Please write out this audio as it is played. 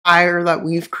empire that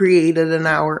we've created in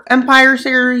our Empire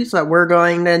series that we're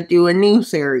going to do a new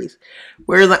series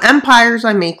where the empires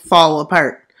I make fall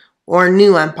apart, or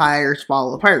new empires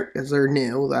fall apart because they're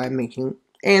new that I'm making,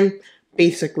 and they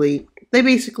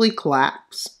basically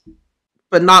collapse.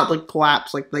 But not like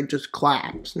collapse like they just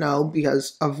collapse. No,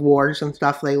 because of wars and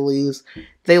stuff they lose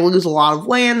a lot of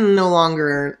land and no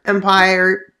longer an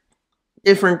empire.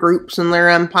 Different groups in their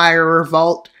empire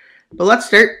revolt. But let's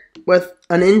start with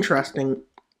an interesting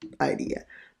idea.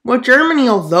 Well, Germany,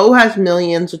 although has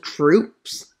millions of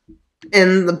troops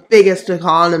and the biggest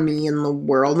economy in the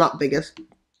world, not biggest,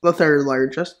 the third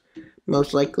largest,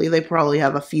 most likely, they probably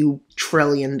have a few $1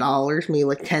 trillion, maybe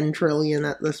like 10 trillion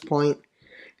at this point.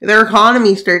 Their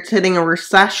economy starts hitting a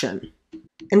recession,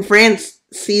 and France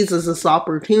seizes this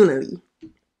opportunity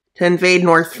to invade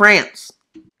North France.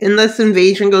 And this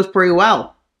invasion goes pretty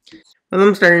well, with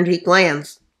them starting to take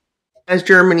lands, as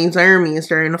Germany's army is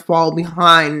starting to fall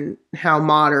behind how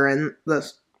modern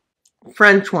this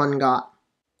French one got.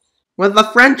 With the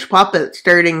French puppet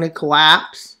starting to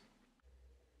collapse,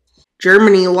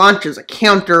 Germany launches a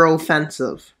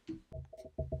counter-offensive.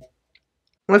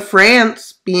 With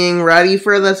France being ready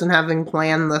for this and having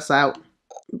planned this out.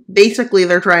 Basically,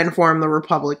 they're trying to form the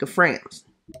Republic of France.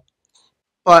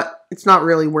 But it's not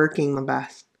really working the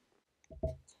best.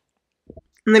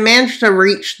 And they managed to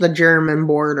reach the German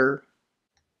border.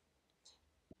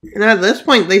 And at this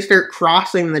point, they start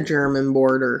crossing the German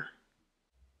border.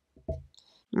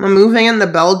 Moving into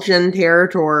Belgian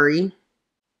territory.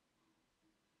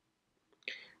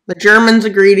 The Germans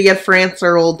agree to give France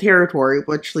their old territory,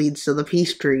 which leads to the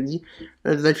peace treaty,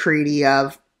 or the Treaty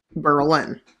of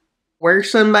Berlin,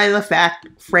 worsened by the fact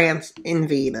France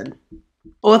invaded.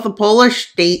 With the Polish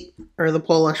state, or the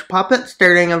Polish puppet,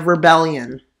 starting a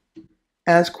rebellion.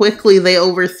 As quickly they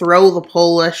overthrow the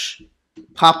Polish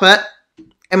puppet,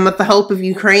 and with the help of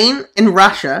Ukraine and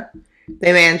Russia,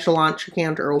 they manage to launch a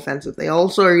counter-offensive. They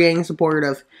also are getting support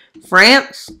of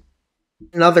France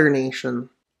and other nations.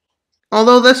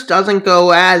 Although this doesn't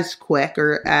go as quick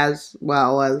or as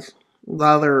well as the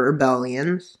other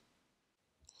rebellions.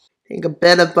 Take a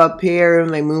bit of up here and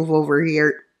they move over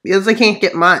here because they can't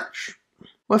get much.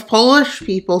 With Polish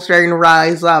people starting to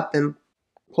rise up in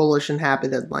Polish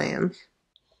inhabited lands.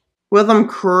 With them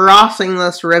crossing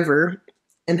this river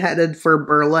and headed for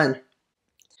Berlin.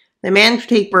 They manage to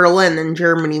take Berlin and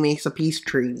Germany makes a peace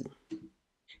treaty.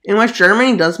 In which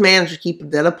Germany does manage to keep a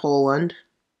bit of Poland.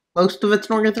 Most of its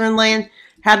northern land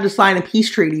had to sign a peace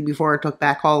treaty before it took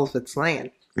back all of its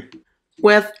land.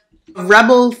 With a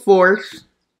rebel force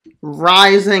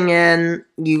rising in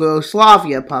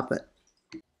Yugoslavia puppet.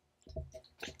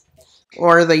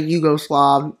 Or the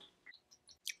Yugoslav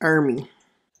army.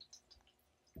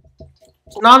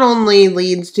 Not only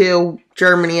leads to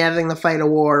Germany having to fight a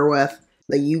war with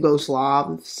the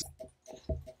Yugoslavs.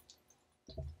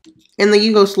 And the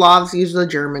Yugoslavs use the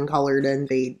German color to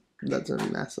invade.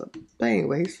 Doesn't mess up. But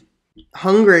anyways,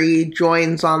 Hungary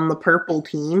joins on the purple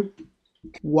team.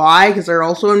 Why? Because they're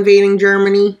also invading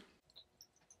Germany.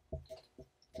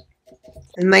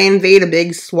 And they invade a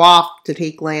big swath to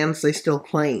take lands they still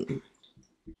claim.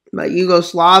 But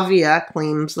Yugoslavia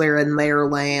claims they're in their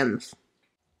lands.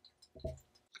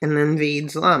 And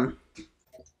invades them.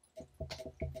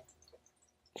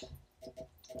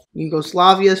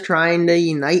 Yugoslavia is trying to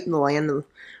unite the land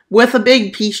with a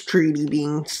big peace treaty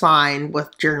being signed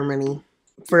with Germany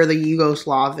for the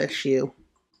Yugoslav issue.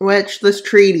 Which this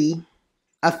treaty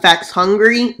affects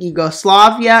Hungary,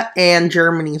 Yugoslavia, and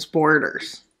Germany's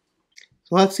borders.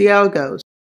 So let's see how it goes.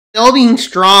 Still being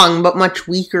strong, but much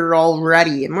weaker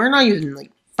already. And we're not even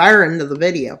far into the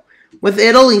video. With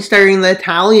Italy starting the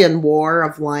Italian War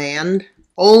of Land,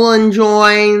 Poland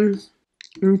joins,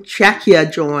 and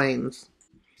Czechia joins.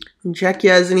 And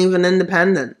Czechia isn't even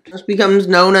independent. This becomes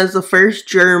known as the First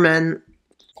German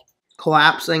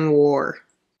Collapsing War.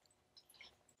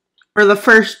 Or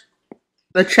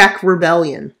the Czech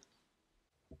Rebellion.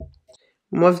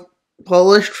 With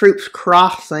Polish troops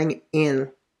crossing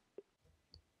in.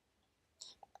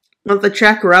 With the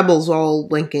Czech rebels all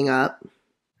linking up.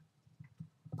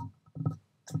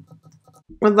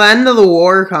 With the end of the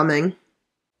war coming,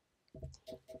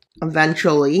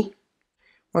 eventually,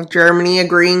 with Germany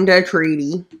agreeing to a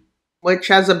treaty, which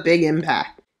has a big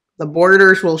impact. The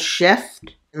borders will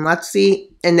shift, and let's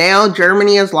see, and now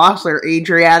Germany has lost their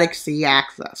Adriatic Sea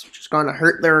access, which is going to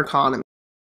hurt their economy.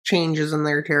 Changes in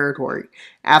their territory.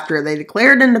 After they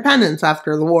declared independence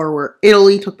after the war, where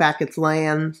Italy took back its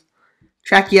lands,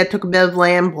 Czechia took a bit of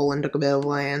land, Poland took a bit of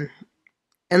land.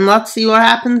 And let's see what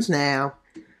happens now.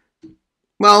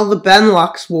 Well, the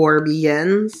Benelux War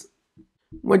begins,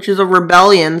 which is a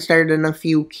rebellion started in a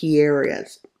few key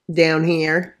areas. Down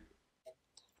here,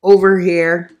 over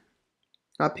here,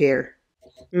 up here.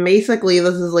 And basically,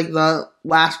 this is like the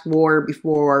last war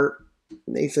before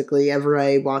basically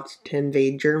everybody wants to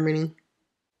invade Germany.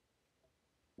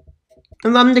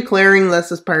 And them declaring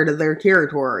this as part of their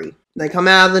territory. They come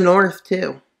out of the north,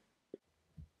 too.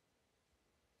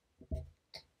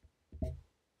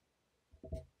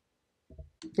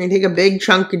 They take a big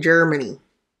chunk of Germany.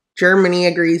 Germany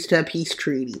agrees to a peace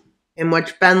treaty, in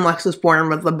which Benelux is born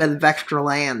with a bit of extra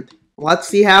land. Let's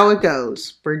see how it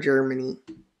goes for Germany.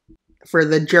 For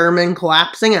the German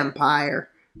collapsing empire,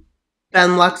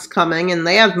 Benelux coming, and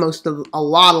they have a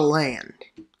lot of land.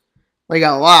 Like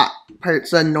a lot.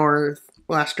 Parts of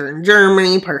northwestern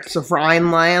Germany, parts of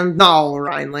Rhineland, not all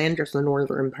Rhineland, just the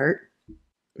northern part.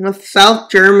 With South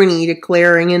Germany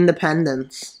declaring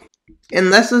independence.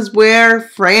 And this is where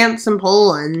France and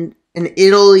Poland and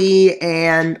Italy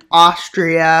and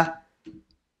Austria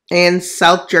and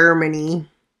South Germany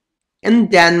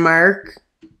and Denmark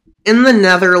and the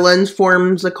Netherlands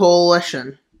forms a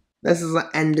coalition. This is the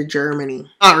end of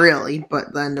Germany. Not really,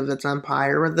 but the end of its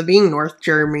empire, with it being North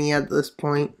Germany at this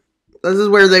point. This is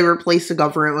where they replace the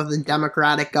government with a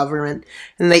democratic government,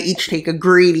 and they each take a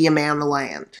greedy amount of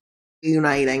land,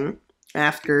 uniting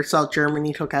after South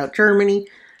Germany took out Germany.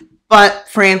 But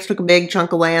France took a big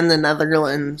chunk of land, the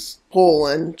Netherlands,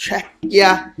 Poland,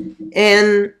 Czechia,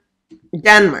 and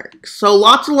Denmark. So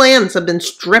lots of lands have been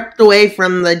stripped away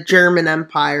from the German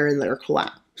Empire in their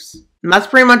collapse. And that's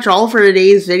pretty much all for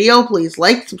today's video. Please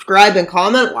like, subscribe, and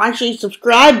comment. Why should you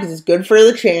subscribe? Because it's good for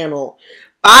the channel.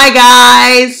 Bye,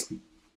 guys!